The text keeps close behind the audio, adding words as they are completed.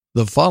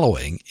The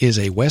following is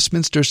a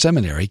Westminster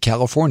Seminary,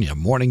 California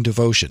morning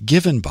devotion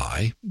given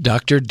by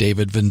Dr.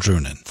 David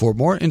Vendrunen. For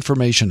more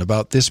information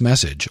about this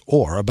message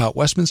or about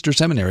Westminster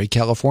Seminary,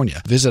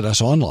 California, visit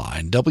us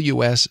online,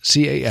 wscal.edu,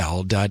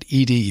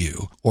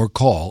 or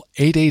call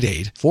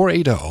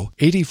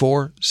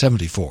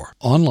 888-480-8474.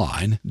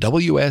 Online,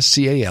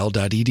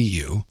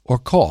 wscal.edu, or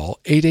call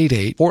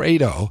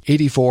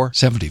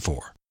 888-480-8474.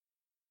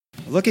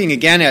 Looking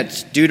again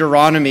at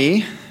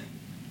Deuteronomy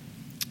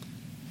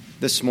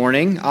this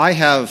morning,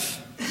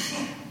 I've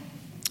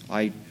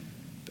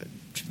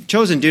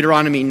chosen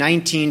Deuteronomy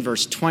 19,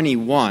 verse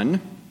 21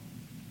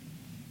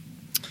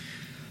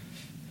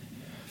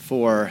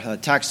 for a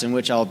text in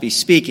which I'll be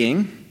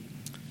speaking.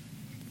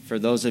 For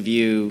those of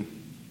you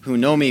who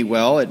know me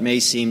well, it may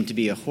seem to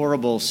be a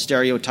horrible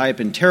stereotype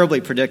and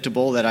terribly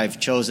predictable that I've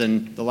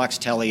chosen the lex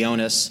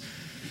talionis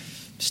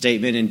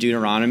statement in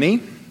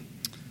Deuteronomy.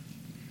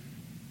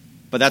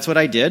 But that's what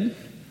I did.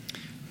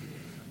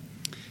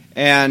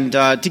 And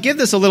to give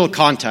this a little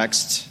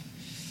context,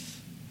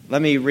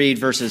 let me read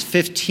verses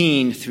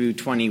 15 through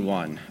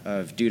 21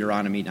 of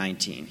Deuteronomy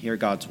 19. Hear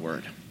God's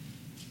word.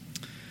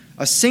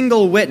 A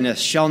single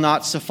witness shall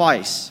not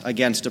suffice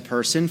against a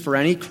person for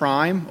any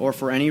crime or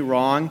for any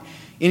wrong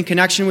in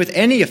connection with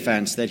any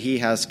offense that he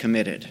has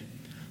committed.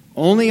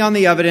 Only on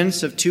the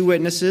evidence of 2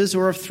 witnesses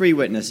or of 3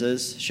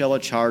 witnesses shall a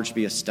charge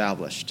be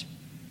established.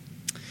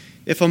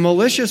 If a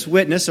malicious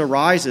witness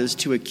arises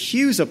to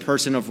accuse a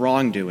person of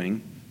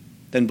wrongdoing,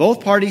 then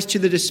both parties to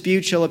the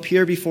dispute shall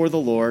appear before the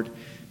Lord,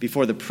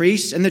 before the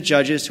priests and the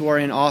judges who are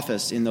in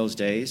office in those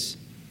days.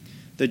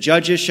 The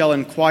judges shall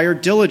inquire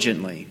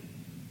diligently.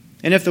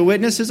 And if the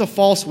witness is a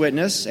false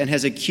witness and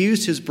has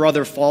accused his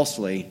brother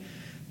falsely,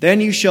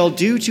 then you shall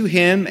do to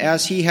him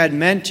as he had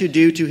meant to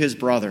do to his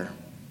brother.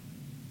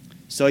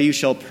 So you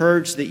shall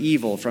purge the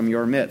evil from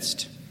your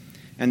midst.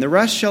 And the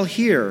rest shall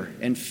hear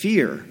and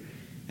fear,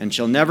 and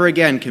shall never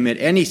again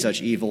commit any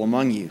such evil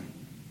among you.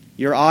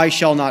 Your eye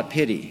shall not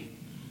pity.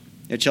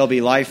 It shall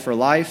be life for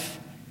life,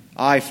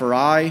 eye for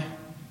eye,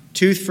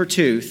 tooth for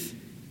tooth,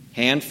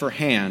 hand for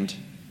hand,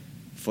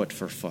 foot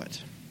for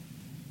foot.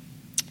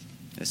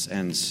 This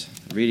ends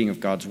the reading of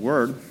God's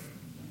word.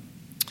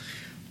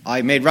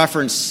 I made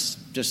reference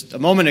just a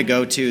moment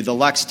ago to the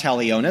lex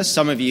talionis.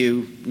 Some of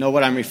you know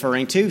what I'm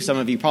referring to. Some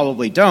of you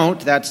probably don't.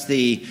 That's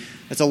a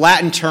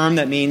Latin term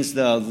that means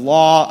the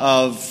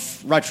law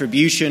of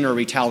retribution or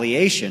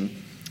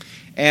retaliation.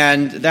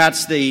 And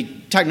that's the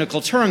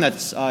technical term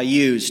that's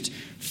used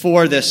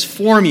for this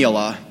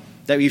formula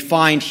that we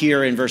find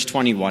here in verse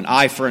 21.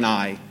 Eye for an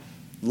eye,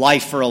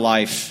 life for a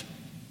life,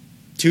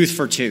 tooth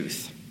for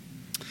tooth.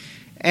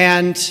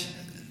 And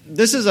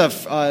this is a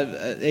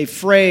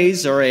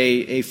phrase or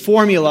a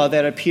formula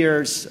that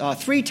appears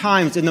 3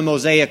 times in the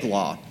Mosaic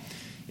Law.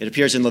 It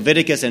appears in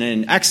Leviticus and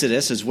in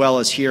Exodus, as well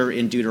as here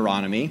in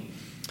Deuteronomy.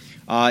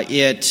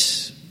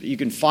 You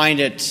can find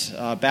it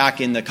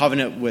back in the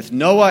covenant with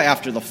Noah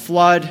after the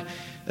flood.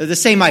 The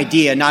same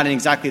idea, not in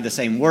exactly the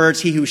same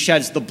words. He who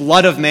sheds the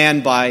blood of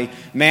man, by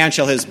man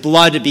shall his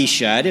blood be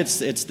shed.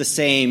 It's the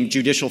same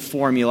judicial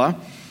formula.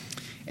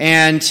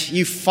 And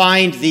you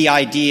find the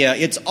idea,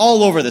 it's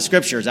all over the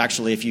scriptures,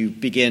 actually, if you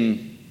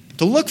begin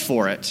to look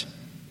for it,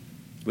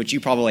 which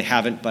you probably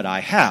haven't, but I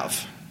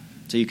have.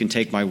 So you can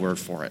take my word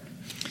for it.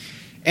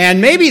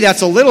 And maybe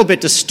that's a little bit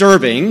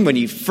disturbing when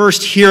you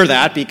first hear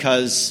that,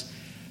 because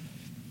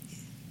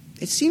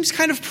it seems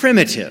kind of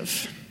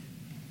primitive.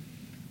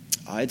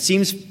 It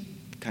seems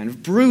kind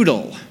of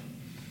brutal.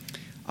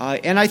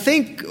 And I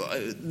think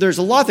there's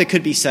a lot that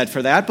could be said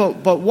for that.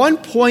 But one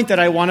point that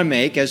I want to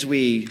make as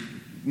we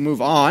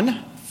move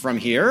on from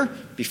here,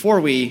 before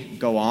we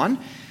go on,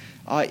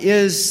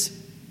 is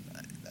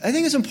I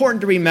think it's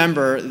important to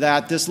remember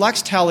that this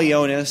lex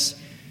talionis,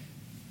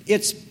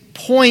 its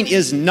point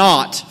is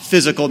not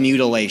physical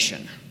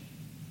mutilation.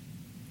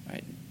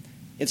 Right?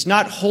 It's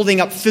not holding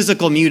up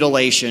physical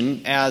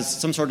mutilation as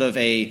some sort of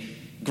a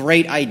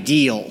great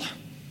ideal,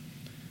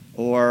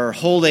 or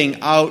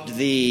holding out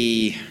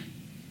the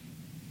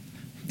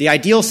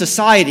ideal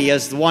society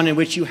as the one in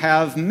which you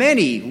have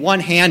many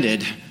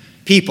one-handed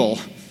people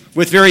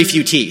with very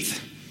few teeth.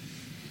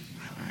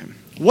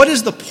 What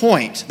is the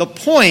point? The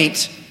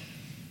point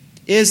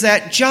is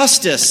that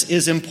justice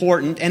is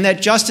important, and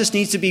that justice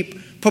needs to be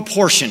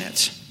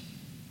proportionate.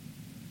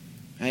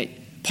 Right?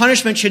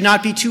 Punishment should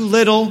not be too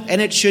little,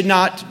 and it should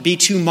not be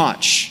too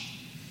much.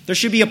 There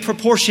should be a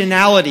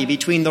proportionality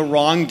between the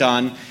wrong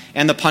done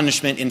and the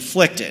punishment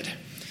inflicted.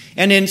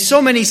 And in so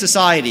many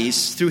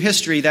societies through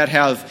history that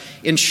have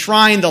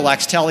enshrined the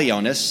lex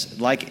talionis,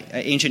 like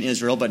ancient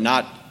Israel, but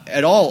not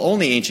at all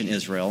only ancient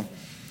Israel,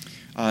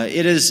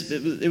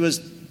 it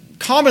was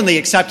commonly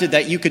accepted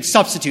that you could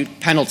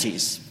substitute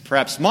penalties,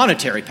 perhaps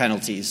monetary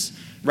penalties,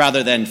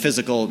 rather than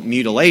physical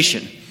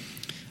mutilation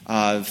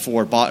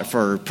for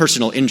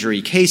personal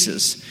injury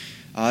cases,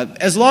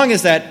 as long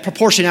as that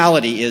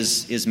proportionality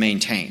is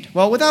maintained.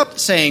 Well,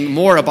 without saying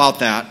more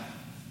about that,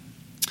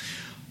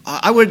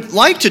 I would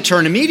like to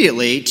turn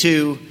immediately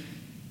to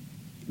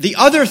the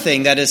other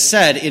thing that is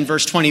said in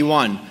verse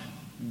 21.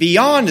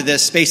 beyond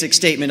this basic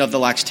statement of the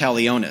lex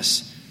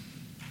talionis.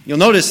 You'll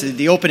notice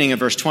the opening of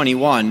verse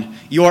 21,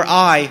 your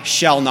eye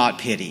shall not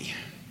pity.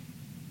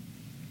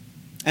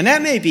 And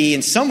that may be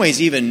in some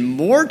ways even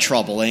more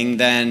troubling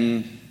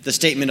than the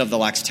statement of the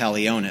lex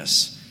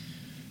talionis.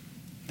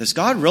 Does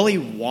God really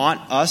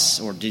want us,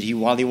 or did he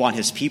really want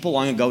his people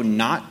long ago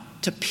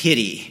not to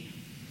pity?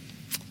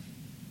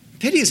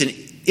 Pity is an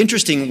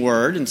interesting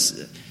word,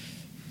 and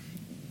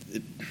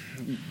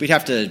we'd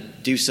have to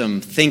do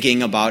some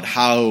thinking about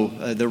how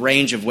the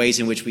range of ways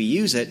in which we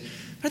use it.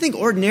 But I think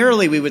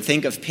ordinarily we would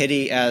think of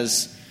pity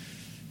as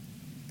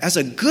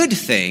a good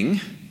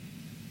thing,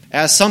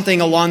 as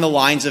something along the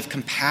lines of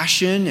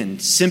compassion and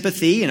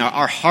sympathy, and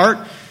our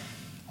heart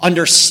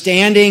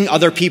understanding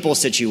other people's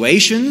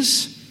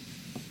situations.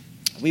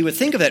 We would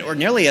think of it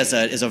ordinarily as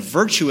a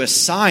virtuous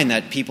sign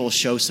that people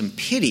show some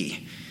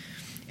pity.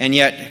 And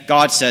yet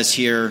God says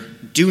here,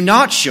 do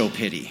not show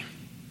pity.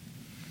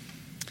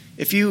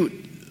 If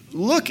you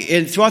look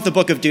throughout the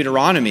book of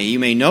Deuteronomy, you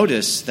may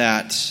notice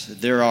that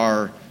there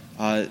are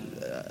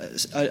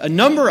a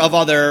number of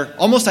other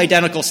almost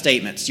identical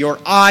statements. Your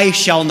eye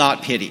shall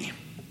not pity.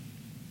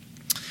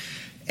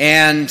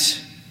 And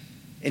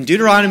in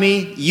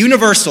Deuteronomy,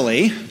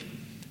 universally,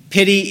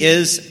 pity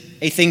is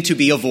a thing to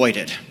be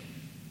avoided.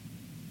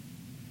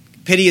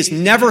 Pity is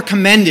never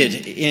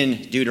commended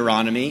in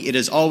Deuteronomy. It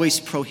is always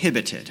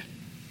prohibited.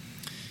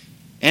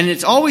 And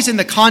it's always in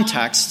the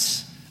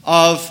context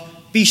of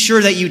be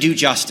sure that you do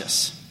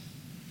justice.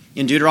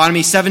 In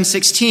Deuteronomy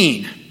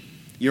 7:16,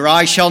 your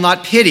eye shall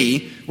not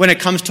pity when it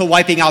comes to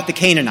wiping out the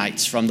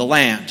Canaanites from the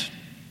land.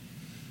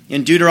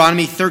 In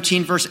Deuteronomy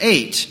 13, verse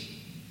 8,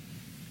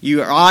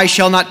 your eye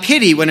shall not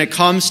pity when it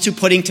comes to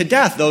putting to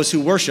death those who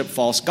worship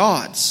false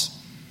gods.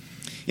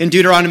 In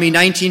Deuteronomy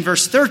 19,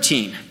 verse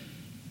 13,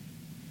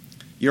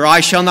 your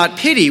eye shall not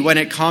pity when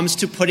it comes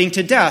to putting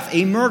to death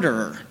a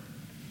murderer.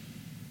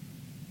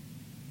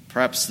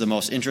 Perhaps the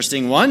most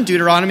interesting one,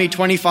 Deuteronomy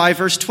 25,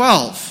 verse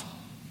 12.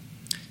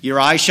 Your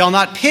eye shall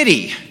not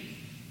pity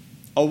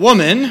a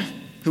woman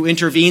who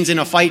intervenes in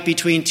a fight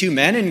between two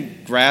men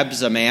and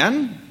grabs a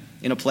man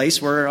in a place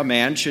where a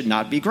man should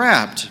not be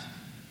grabbed.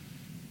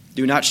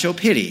 Do not show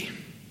pity.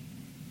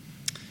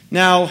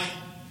 Now,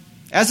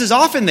 as is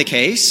often the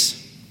case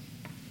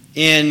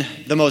in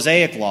the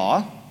Mosaic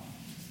Law,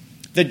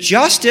 the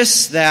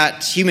justice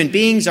that human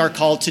beings are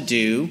called to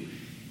do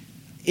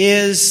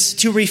is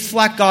to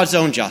reflect God's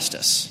own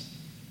justice.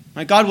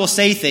 God will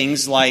say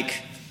things like,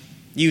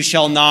 you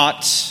shall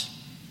not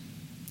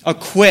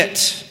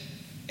acquit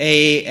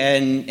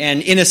an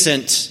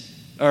innocent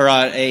or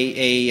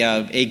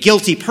a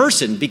guilty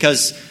person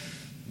because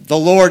the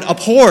Lord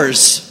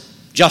abhors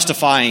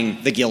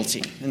justifying the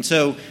guilty. And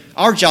so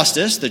our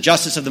justice, the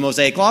justice of the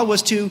Mosaic Law,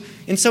 was to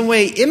in some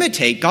way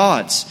imitate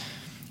God's.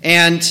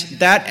 And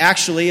that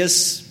actually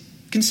is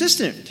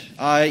consistent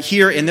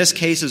here in this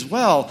case as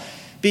well,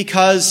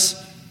 because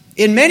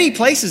in many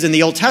places in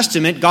the Old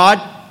Testament,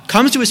 God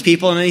comes to his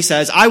people and he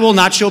says, I will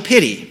not show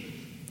pity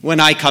when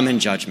I come in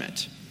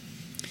judgment.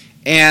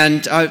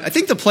 And I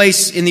think the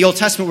place in the Old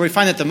Testament where we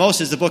find that the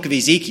most is the book of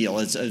Ezekiel.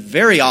 It's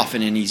very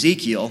often in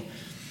Ezekiel.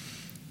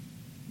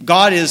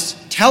 God is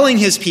telling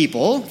his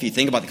people, if you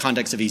think about the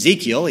context of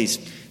Ezekiel,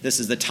 this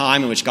is the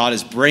time in which God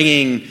is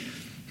bringing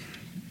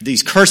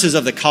these curses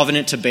of the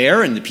covenant to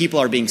bear, and the people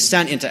are being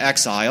sent into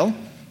exile.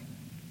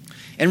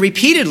 And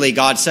repeatedly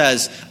God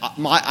says,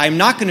 I'm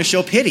not going to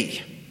show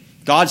pity.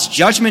 God's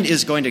judgment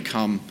is going to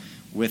come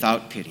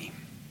without pity.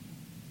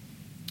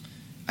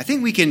 I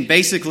think we can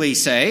basically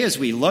say, as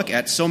we look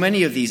at so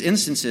many of these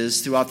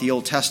instances throughout the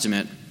Old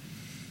Testament,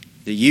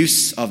 the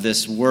use of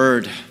this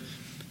word,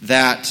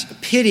 that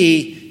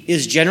pity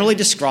is generally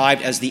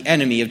described as the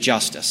enemy of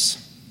justice.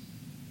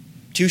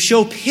 To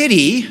show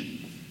pity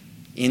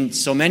in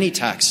so many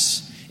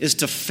texts is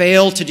to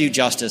fail to do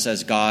justice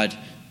as God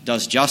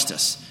does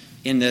justice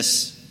in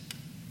this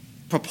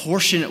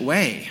proportionate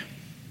way,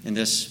 in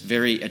this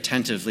very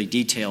attentively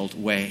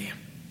detailed way.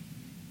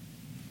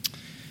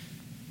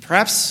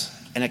 Perhaps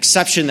an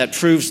exception that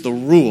proves the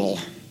rule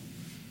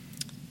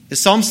is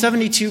Psalm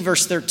 72,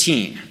 verse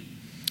 13,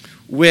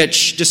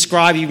 which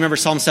describes, you remember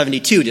Psalm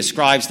 72,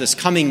 describes this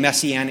coming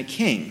messianic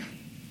king.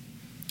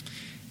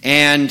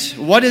 And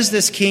what is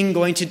this king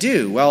going to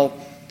do? Well,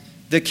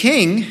 the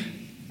king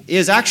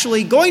is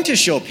actually going to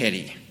show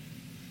pity.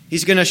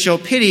 He's going to show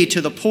pity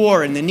to the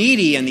poor and the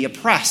needy and the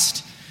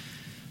oppressed.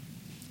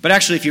 But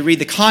actually, if you read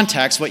the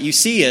context, what you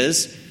see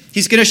is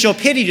he's going to show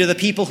pity to the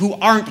people who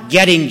aren't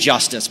getting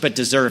justice but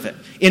deserve it.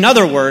 In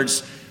other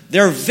words,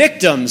 they're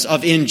victims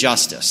of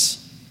injustice.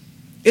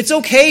 It's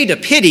okay to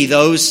pity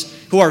those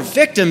who are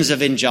victims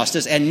of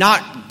injustice and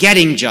not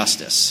getting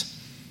justice.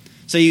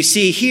 So you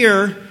see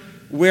here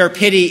where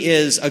pity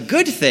is a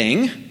good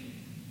thing,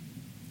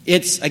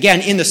 it's,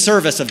 again, in the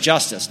service of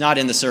justice, not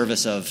in the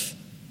service of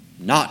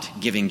not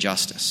giving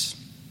justice.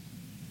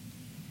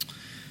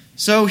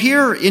 So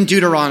here in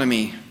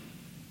Deuteronomy,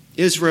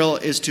 Israel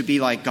is to be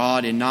like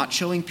God in not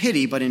showing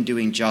pity, but in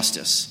doing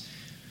justice.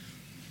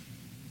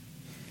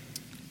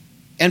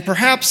 And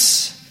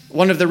perhaps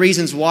one of the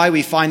reasons why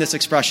we find this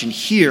expression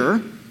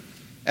here,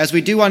 as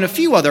we do on a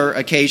few other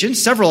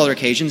occasions, several other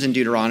occasions in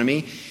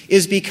Deuteronomy,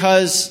 is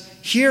because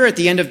here at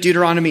the end of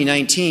Deuteronomy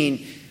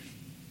 19,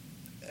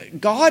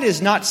 God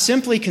is not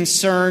simply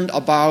concerned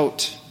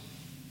about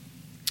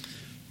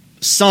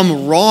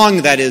some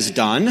wrong that is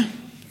done,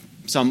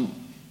 some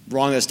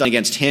wrong that's done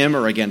against him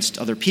or against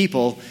other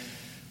people.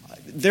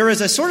 There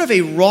is a sort of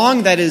a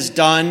wrong that is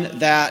done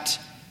that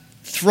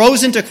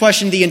throws into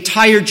question the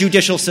entire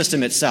judicial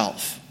system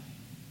itself.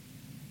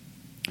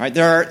 All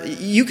right,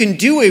 you can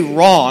do a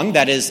wrong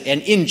that is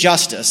an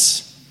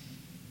injustice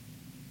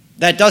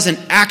that doesn't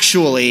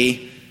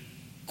actually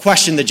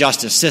question the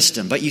justice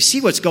system. But you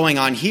see what's going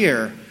on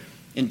here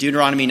in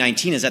Deuteronomy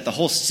 19 is that the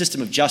whole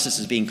system of justice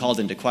is being called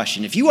into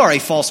question. If you are a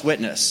false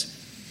witness,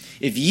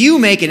 if you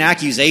make an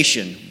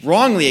accusation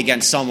wrongly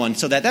against someone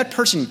so that that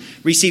person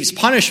receives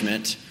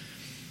punishment,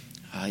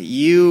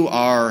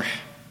 you're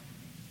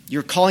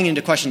calling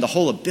into question the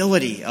whole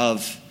ability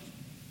of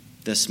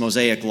this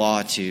Mosaic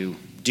law to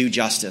do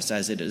justice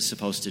as it is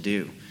supposed to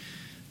do.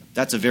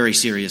 That's a very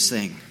serious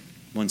thing.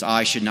 One's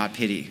eye should not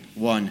pity.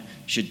 One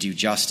should do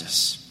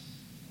justice.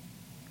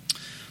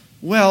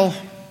 Well,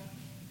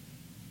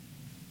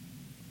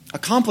 a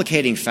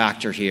complicating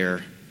factor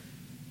here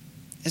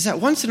is that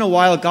once in a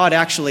while God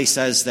actually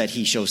says that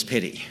he shows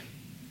pity.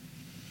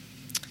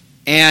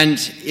 And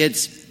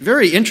it's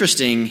very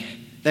interesting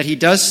that he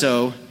does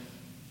so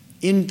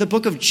in the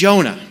book of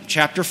Jonah,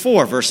 chapter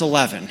 4, verse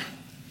 11.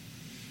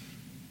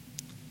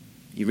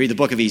 You read the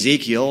book of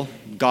Ezekiel,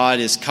 God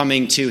is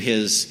coming to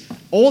his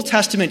Old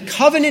Testament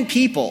covenant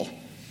people,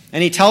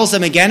 and he tells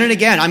them again and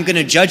again, I'm going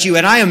to judge you,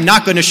 and I am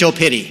not going to show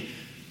pity.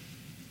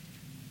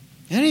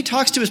 And then he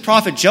talks to his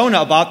prophet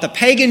Jonah about the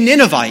pagan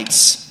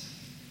Ninevites.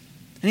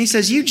 And he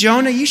says, you,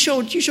 Jonah, you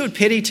showed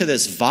pity to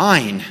this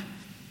vine.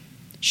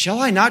 Shall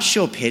I not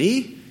show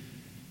pity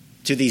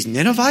to these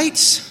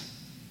Ninevites?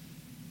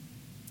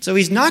 So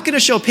he's not going to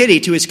show pity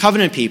to his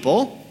covenant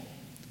people,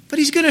 but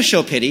he's going to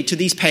show pity to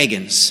these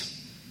pagans.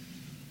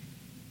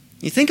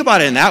 You think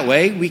about it in that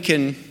way, we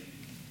can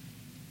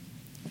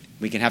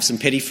have some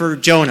pity for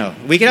Jonah.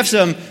 We can have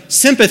some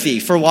sympathy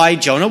for why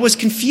Jonah was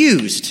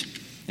confused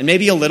and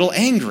maybe a little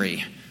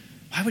angry.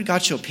 Why would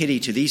God show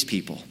pity to these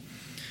people?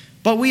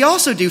 But we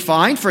also do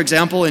find, for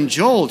example, in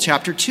Joel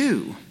chapter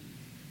 2,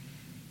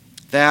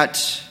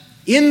 that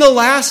in the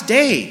last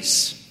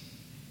days,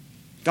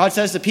 God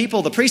says the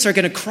priests are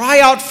going to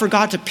cry out for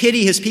God to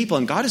pity his people,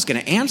 and God is going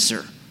to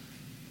answer.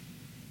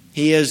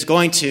 He is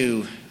going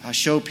to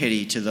show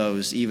pity to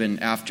those even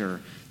after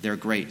their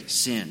great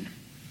sin.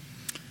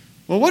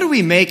 Well, what do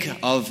we make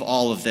of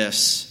all of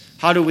this?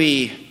 How do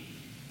we,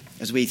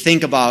 as we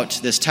think about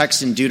this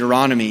text in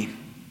Deuteronomy,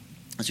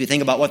 as we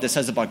think about what this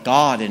says about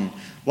God and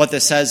what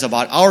this says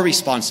about our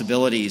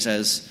responsibilities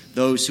as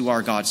those who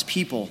are God's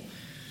people?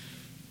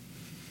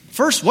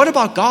 First, what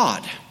about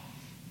God?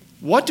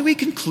 What do we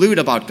conclude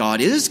about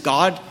God? Is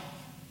God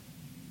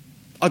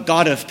a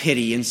God of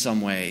pity in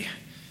some way?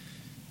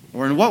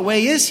 Or in what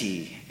way is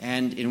he?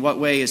 And in what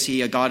way is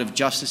he a God of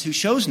justice who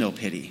shows no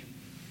pity?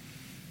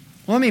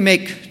 Well, let me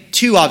make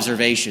two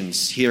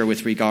observations here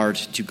with regard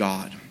to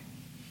God.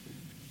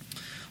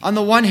 On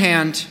the one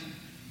hand,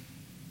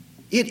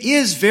 it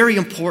is very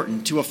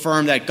important to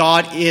affirm that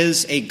God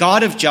is a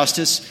God of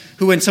justice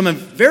who in some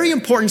very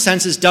important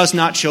senses does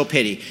not show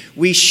pity.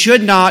 We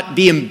should not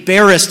be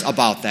embarrassed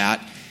about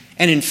that.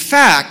 And in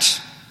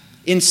fact,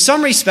 in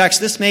some respects,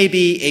 this may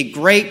be a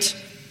great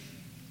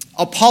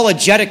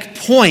apologetic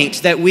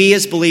point that we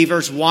as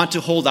believers want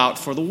to hold out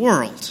for the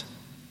world.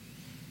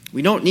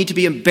 We don't need to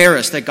be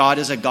embarrassed that God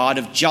is a God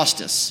of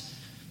justice,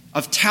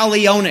 of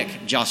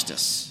talionic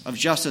justice, of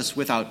justice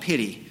without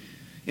pity.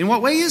 In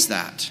what way is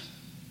that?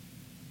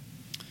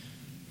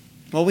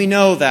 Well, we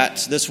know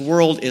that this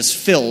world is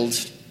filled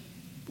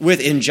with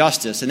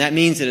injustice, and that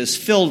means it is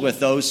filled with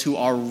those who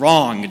are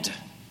wronged.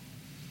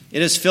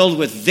 It is filled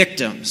with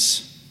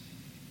victims.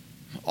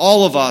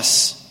 All of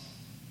us,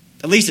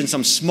 at least in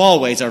some small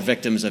ways, are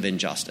victims of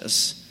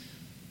injustice.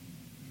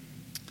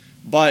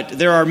 But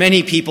there are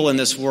many people in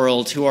this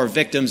world who are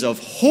victims of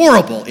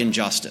horrible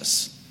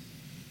injustice,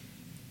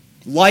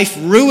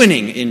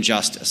 life-ruining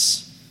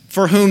injustice,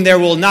 for whom there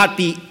will not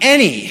be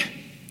any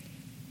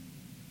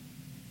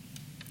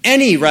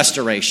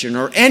restoration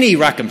or any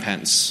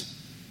recompense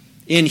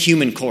in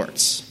human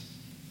courts.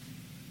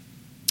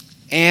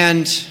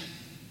 And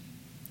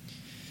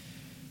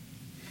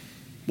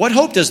what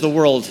hope does the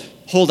world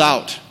hold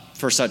out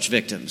for such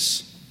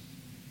victims?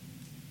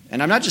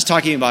 And I'm not just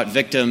talking about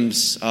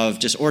victims of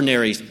just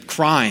ordinary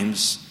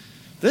crimes.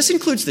 This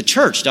includes the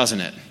church,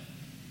 doesn't it?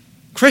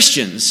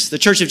 Christians, the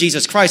Church of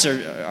Jesus Christ,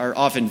 are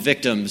often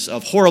victims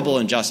of horrible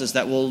injustice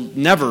that will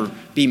never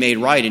be made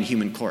right in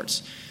human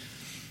courts.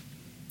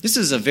 This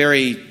is a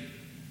very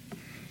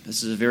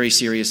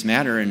serious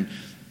matter, and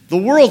the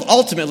world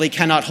ultimately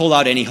cannot hold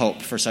out any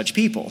hope for such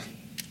people.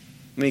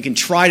 I mean, we can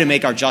try to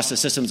make our justice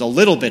systems a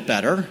little bit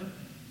better,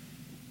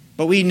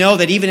 but we know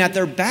that even at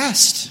their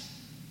best,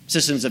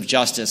 systems of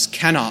justice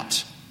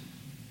cannot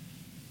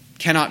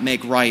cannot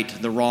make right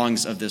the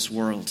wrongs of this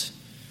world.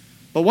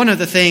 But one of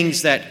the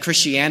things that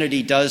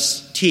Christianity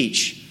does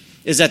teach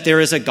is that there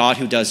is a God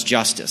who does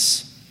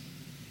justice.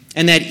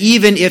 And that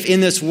even if in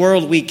this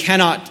world we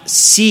cannot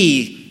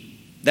see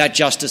that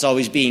justice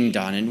always being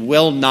done and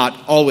will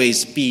not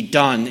always be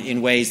done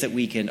in ways that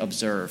we can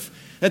observe,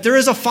 that there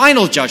is a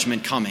final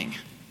judgment coming.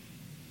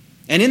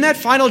 And in that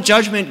final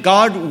judgment,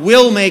 God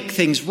will make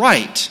things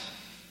right.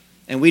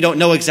 And we don't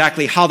know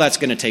exactly how that's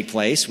going to take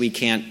place. We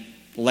can't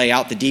lay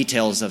out the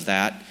details of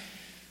that.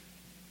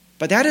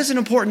 But that is an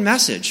important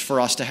message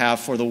for us to have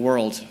for the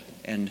world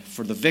and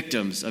for the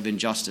victims of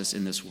injustice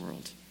in this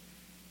world.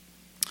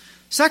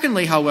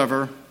 Secondly,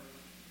 however,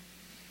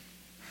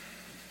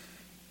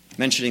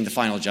 mentioning the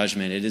final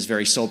judgment, it is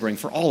very sobering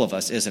for all of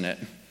us, isn't it?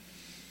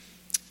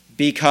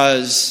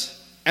 Because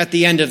at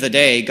the end of the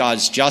day,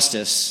 God's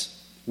justice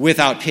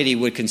without pity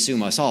would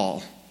consume us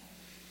all.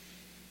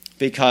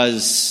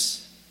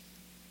 Because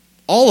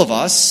all of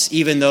us,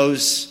 even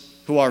those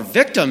who are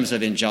victims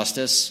of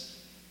injustice,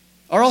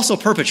 are also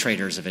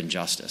perpetrators of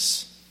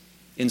injustice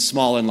in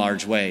small and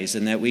large ways.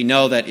 And that we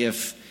know that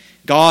if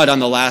God on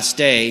the last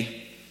day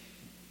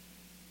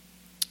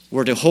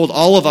were to hold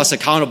all of us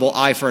accountable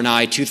eye for an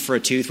eye, tooth for a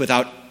tooth,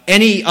 without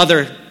any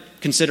other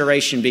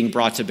consideration being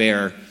brought to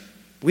bear,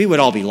 we would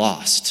all be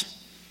lost.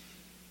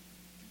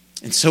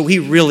 And so we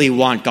really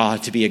want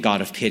God to be a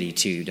God of pity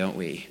too, don't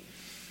we?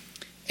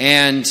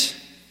 And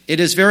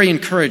it is very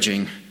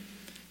encouraging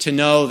to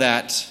know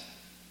that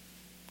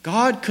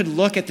God could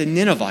look at the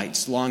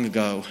Ninevites long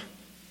ago,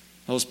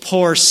 those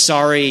poor,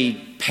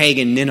 sorry,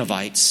 pagan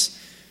Ninevites,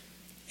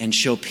 and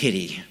show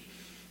pity.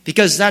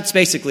 Because that's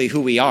basically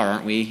who we are,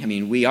 aren't we? I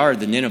mean, we are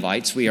the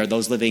Ninevites. We are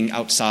those living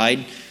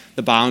outside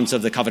the bounds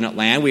of the covenant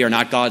land. We are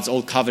not God's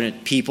old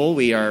covenant people.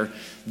 We are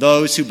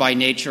those who by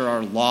nature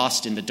are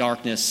lost in the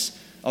darkness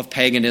of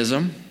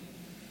paganism.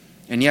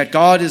 And yet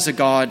God is a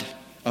God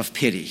of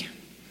pity.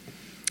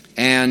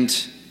 And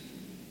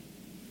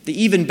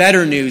the even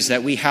better news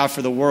that we have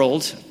for the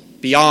world,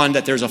 beyond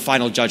that there's a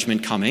final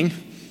judgment coming,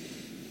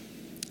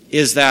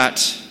 is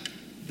that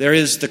there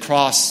is the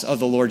cross of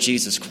the Lord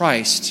Jesus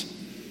Christ,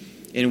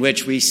 in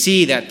which we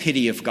see that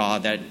pity of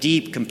God, that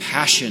deep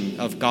compassion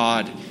of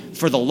God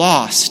for the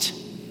lost.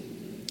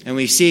 And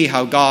we see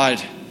how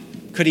God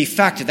could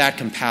effect that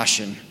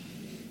compassion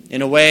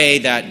in a way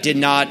that did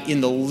not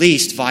in the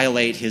least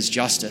violate his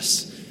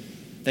justice,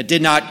 that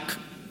did not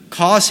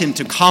cause him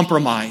to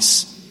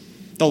compromise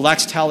the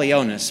lex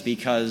talionis,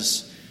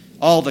 because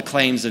all the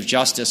claims of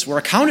justice were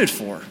accounted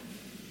for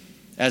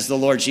as the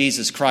Lord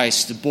Jesus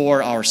Christ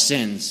bore our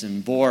sins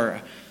and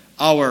bore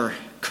our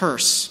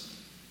curse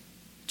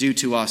due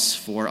to us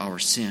for our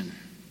sin.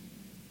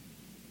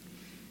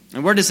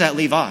 And where does that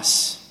leave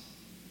us?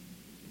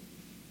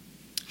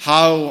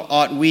 How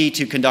ought we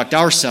to conduct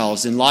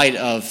ourselves in light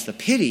of the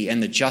pity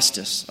and the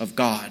justice of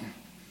God?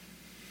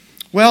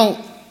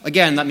 Well,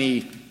 again, let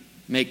me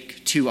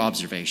make two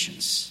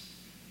observations.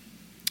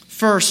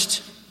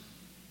 First,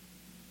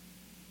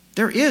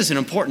 there is an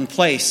important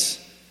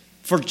place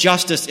for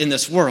justice in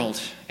this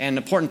world, and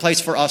an important place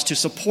for us to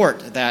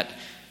support that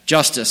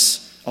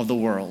justice of the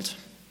world.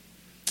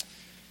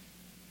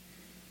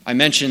 I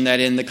mentioned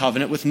that in the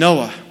covenant with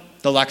Noah,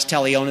 the lex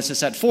talionis is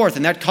set forth,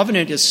 and that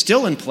covenant is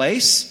still in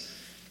place,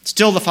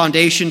 still the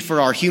foundation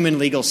for our human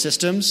legal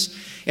systems.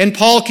 And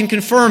Paul can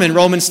confirm in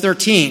Romans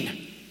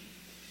 13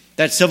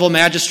 that civil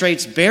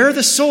magistrates bear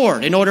the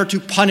sword in order to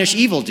punish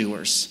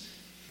evildoers.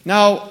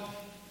 Now,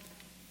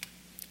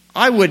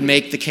 I would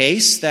make the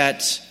case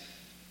that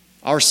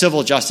our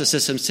civil justice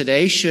systems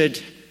today should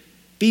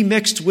be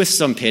mixed with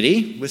some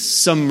pity, with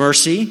some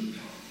mercy.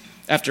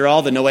 After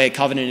all, the Noahic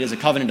covenant is a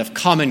covenant of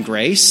common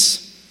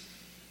grace,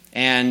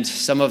 and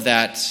some of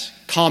that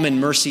common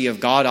mercy of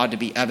God ought to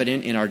be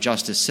evident in our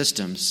justice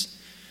systems.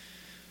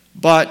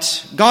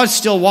 But God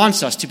still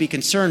wants us to be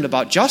concerned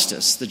about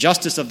justice, the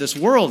justice of this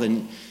world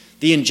and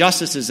the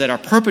injustices that are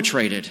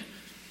perpetrated.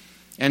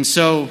 And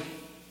so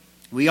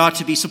we ought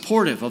to be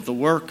supportive of the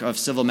work of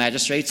civil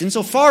magistrates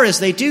insofar as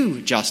they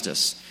do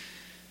justice,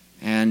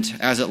 and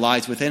as it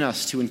lies within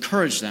us to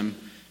encourage them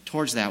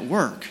towards that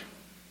work.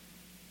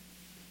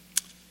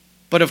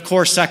 But of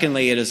course,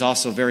 secondly, it is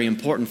also very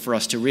important for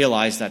us to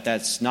realize that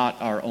that's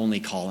not our only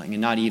calling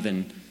and not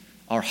even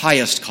our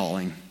highest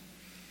calling,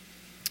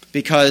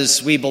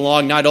 because we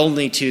belong not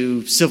only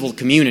to civil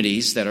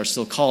communities that are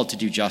still called to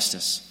do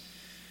justice,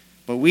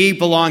 but we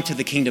belong to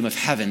the kingdom of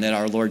heaven that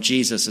our Lord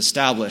Jesus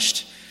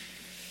established.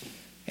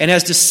 And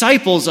as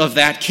disciples of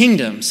that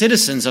kingdom,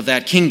 citizens of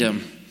that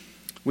kingdom,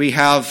 we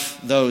have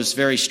those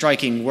very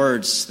striking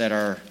words that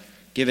are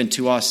given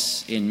to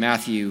us in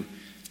Matthew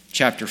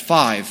chapter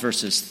 5,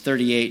 verses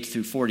 38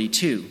 through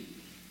 42,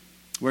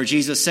 where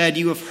Jesus said,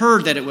 "You have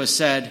heard that it was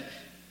said,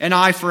 an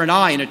eye for an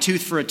eye and a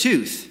tooth for a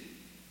tooth."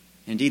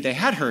 Indeed, they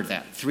had heard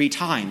that 3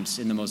 times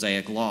in the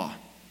Mosaic law.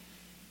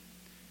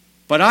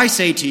 "But I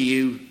say to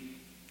you,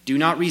 do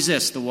not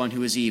resist the one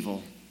who is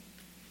evil.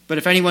 But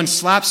if anyone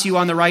slaps you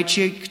on the right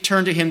cheek,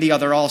 turn to him the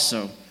other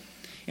also.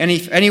 And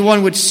if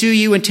anyone would sue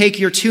you and take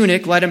your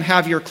tunic, let him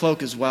have your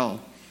cloak as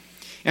well.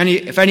 And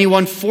if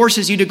anyone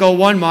forces you to go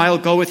 1 mile,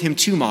 go with him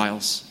 2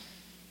 miles.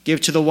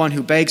 Give to the one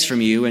who begs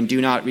from you, and do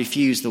not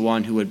refuse the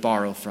one who would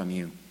borrow from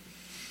you.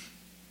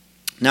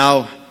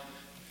 Now,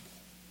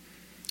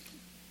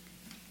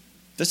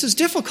 this is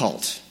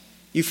difficult.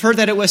 You've heard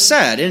that it was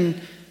said,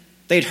 and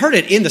they'd heard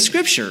it in the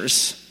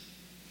Scriptures.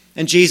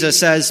 And Jesus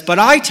says, but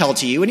I tell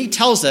to you, and he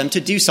tells them to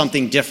do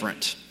something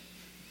different.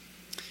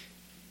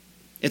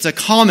 It's a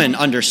common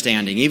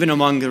understanding, even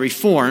among the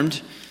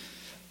Reformed,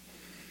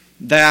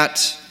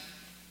 that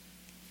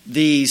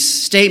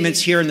these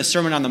statements here in the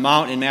Sermon on the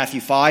Mount in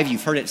Matthew 5,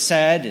 you've heard it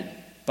said,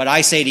 but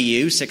I say to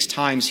you 6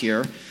 times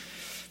here,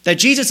 that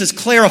Jesus is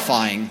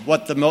clarifying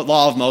what the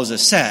law of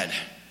Moses said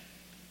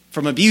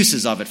from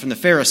abuses of it from the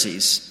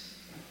Pharisees.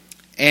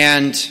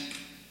 And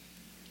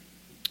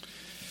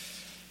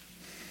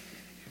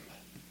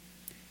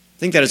I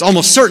think that is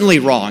almost certainly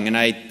wrong, and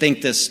I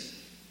think this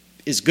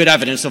is good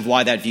evidence of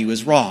why that view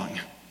is wrong.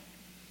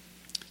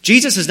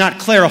 Jesus is not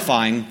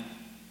clarifying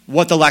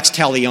what the lex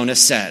talionis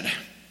said.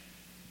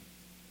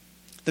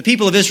 The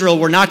people of Israel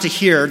were not to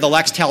hear the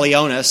lex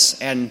talionis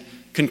and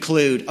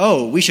conclude,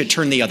 oh, we should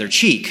turn the other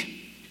cheek.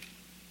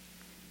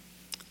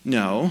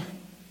 No.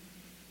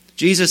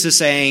 Jesus is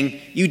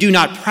saying, you do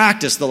not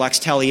practice the lex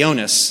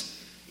talionis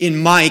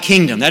in my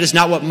kingdom. That is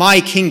not what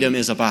my kingdom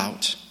is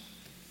about.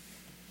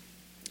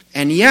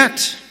 And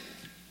yet,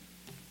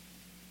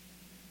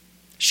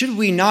 should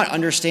we not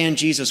understand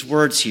Jesus'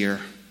 words here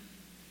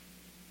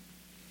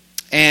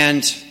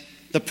and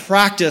the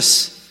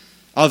practice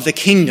of the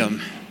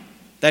kingdom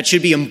that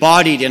should be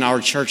embodied in our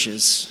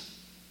churches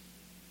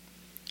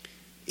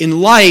in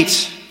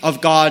light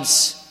of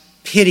God's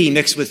pity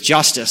mixed with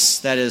justice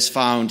that is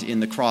found in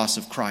the cross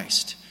of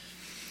Christ?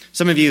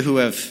 Some of you who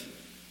have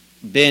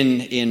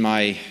been in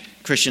my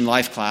Christian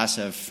life class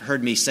have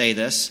heard me say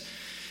this,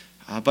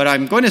 but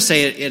I'm going to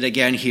say it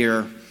again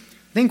here.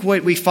 I think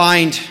what we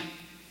find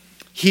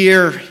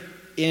here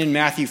in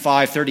Matthew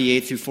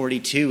 5:38 through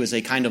 42 is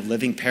a kind of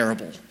living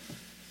parable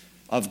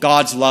of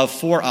God's love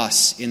for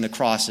us in the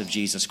cross of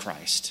Jesus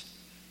Christ.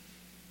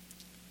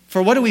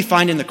 For what do we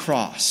find in the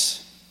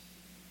cross?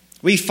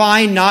 We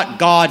find not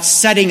God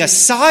setting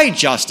aside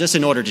justice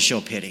in order to show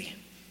pity.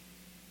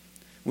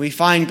 We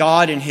find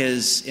God in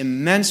his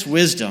immense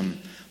wisdom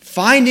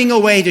finding a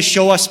way to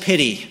show us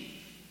pity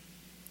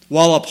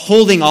while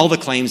upholding all the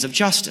claims of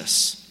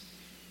justice.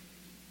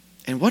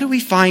 And what do we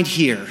find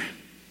here?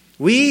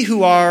 We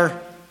who are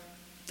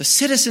the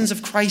citizens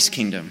of Christ's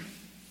kingdom,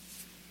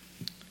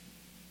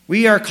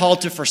 we are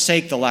called to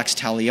forsake the lex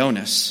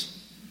talionis,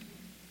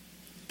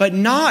 but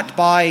not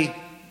by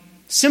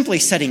simply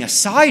setting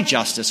aside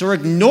justice or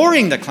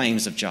ignoring the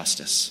claims of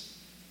justice.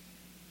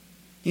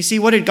 You see,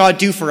 what did God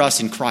do for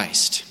us in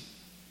Christ?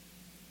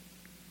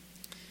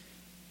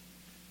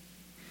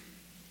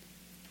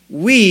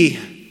 We,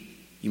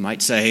 you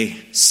might say,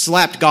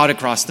 slapped God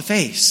across the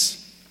face.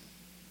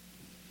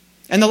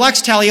 And the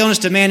lex talionis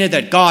demanded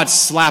that God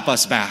slap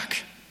us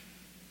back.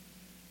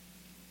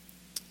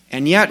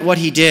 And yet what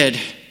he did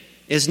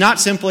is not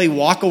simply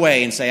walk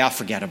away and say, I'll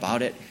forget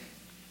about it.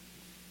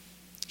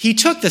 He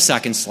took the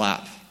second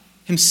slap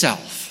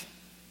himself.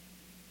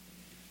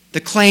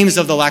 The claims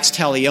of the lex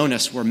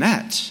talionis were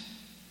met,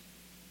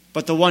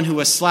 but the one who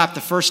was slapped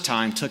the first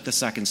time took the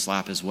second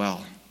slap as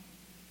well.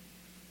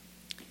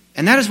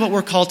 And that is what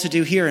we're called to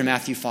do here in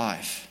Matthew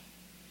 5,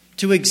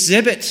 to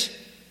exhibit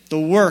the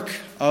work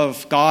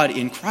of God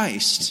in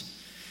Christ,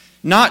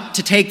 not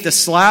to take the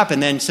slap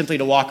and then simply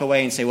to walk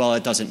away and say, well,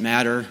 it doesn't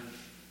matter,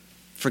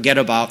 forget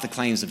about the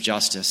claims of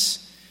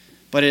justice,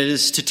 but it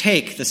is to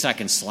take the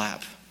second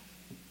slap,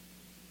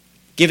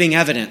 giving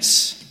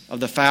evidence of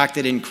the fact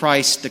that in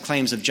Christ the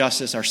claims of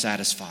justice are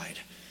satisfied,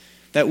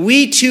 that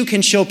we too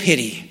can show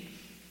pity,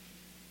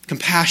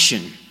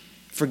 compassion,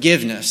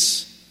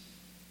 forgiveness,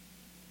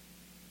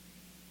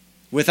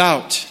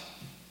 without,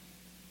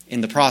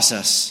 in the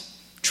process,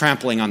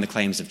 trampling on the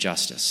claims of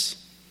justice.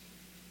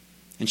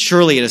 And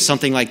surely it is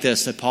something like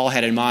this that Paul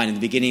had in mind in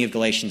the beginning of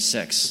Galatians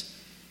 6,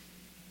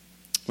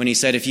 when he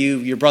said, if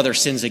your brother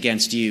sins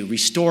against you,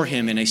 restore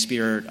him in a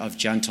spirit of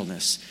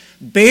gentleness.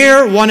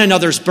 Bear one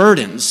another's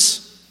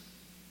burdens,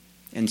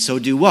 and so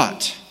do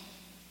what?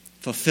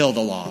 Fulfill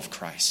the law of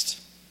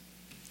Christ.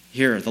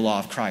 Here, the law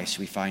of Christ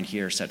we find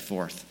here set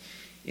forth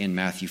in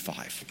Matthew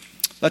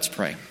 5. Let's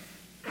pray.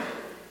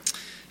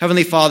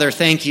 Heavenly Father,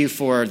 thank you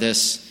for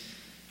this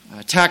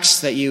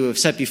text that you have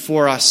set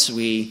before us.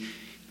 We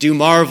do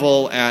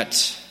marvel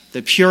at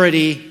the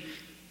purity,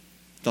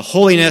 the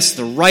holiness,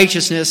 the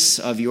righteousness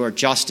of your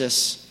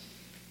justice.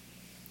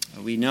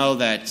 We know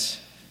that,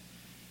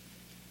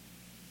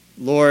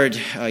 Lord,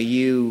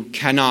 you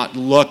cannot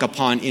look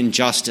upon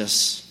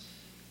injustice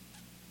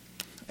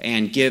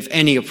and give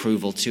any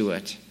approval to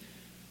it,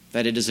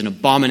 that it is an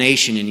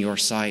abomination in your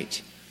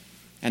sight,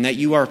 and that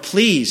you are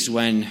pleased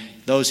when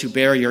those who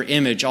bear your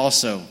image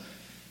also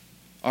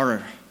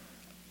are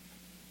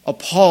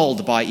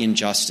appalled by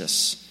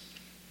injustice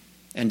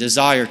and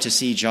desire to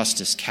see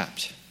justice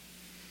kept.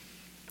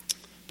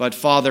 But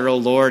Father, O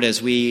Lord,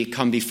 as we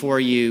come before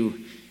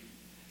you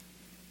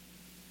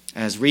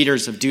as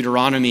readers of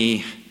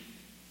Deuteronomy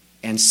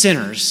and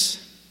sinners,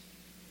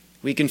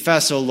 we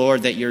confess, O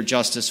Lord, that your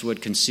justice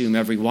would consume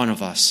every one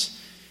of us.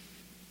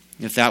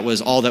 If that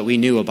was all that we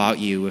knew about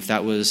you, if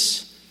that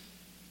was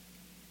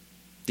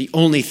the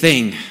only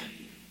thing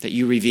that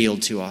you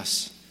revealed to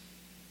us.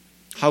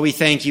 How we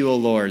thank you, O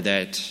Lord,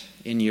 that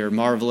in your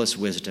marvelous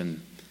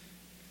wisdom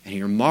and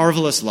your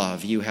marvelous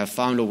love, you have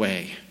found a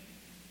way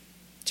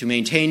to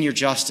maintain your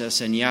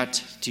justice and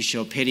yet to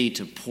show pity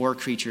to poor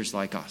creatures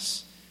like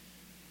us.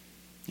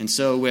 And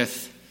so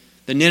with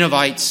the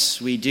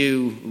Ninevites, we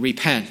do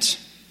repent.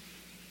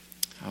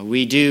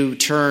 We do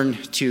turn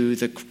to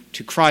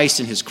Christ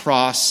and his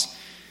cross.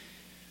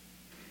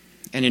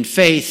 And in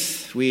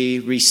faith, we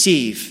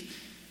receive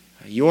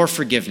your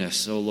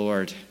forgiveness, O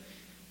Lord,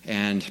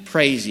 and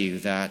praise you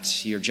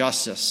that your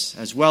justice,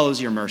 as well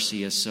as your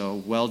mercy, is so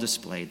well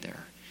displayed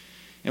there.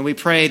 And we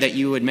pray that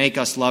you would make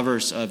us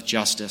lovers of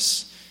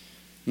justice,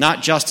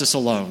 not justice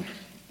alone,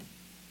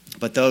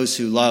 but those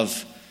who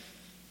love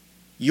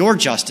your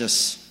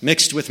justice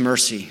mixed with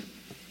mercy.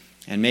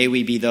 And may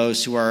we be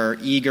those who are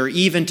eager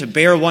even to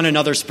bear one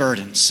another's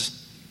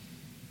burdens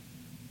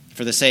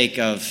for the sake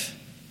of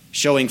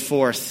showing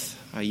forth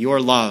your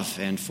love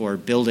and for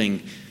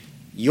building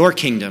your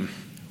kingdom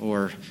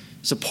or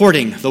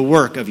supporting the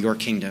work of your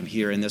kingdom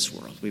here in this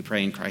world. We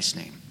pray in Christ's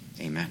name.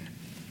 Amen.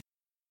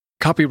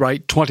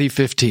 Copyright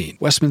 2015,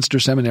 Westminster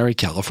Seminary,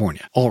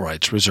 California. All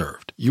rights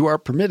reserved. You are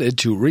permitted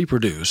to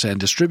reproduce and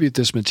distribute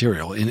this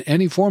material in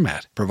any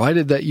format,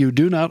 provided that you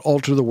do not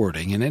alter the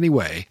wording in any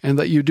way and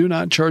that you do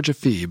not charge a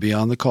fee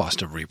beyond the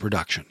cost of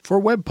reproduction. For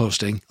web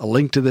posting, a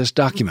link to this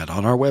document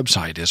on our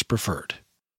website is preferred.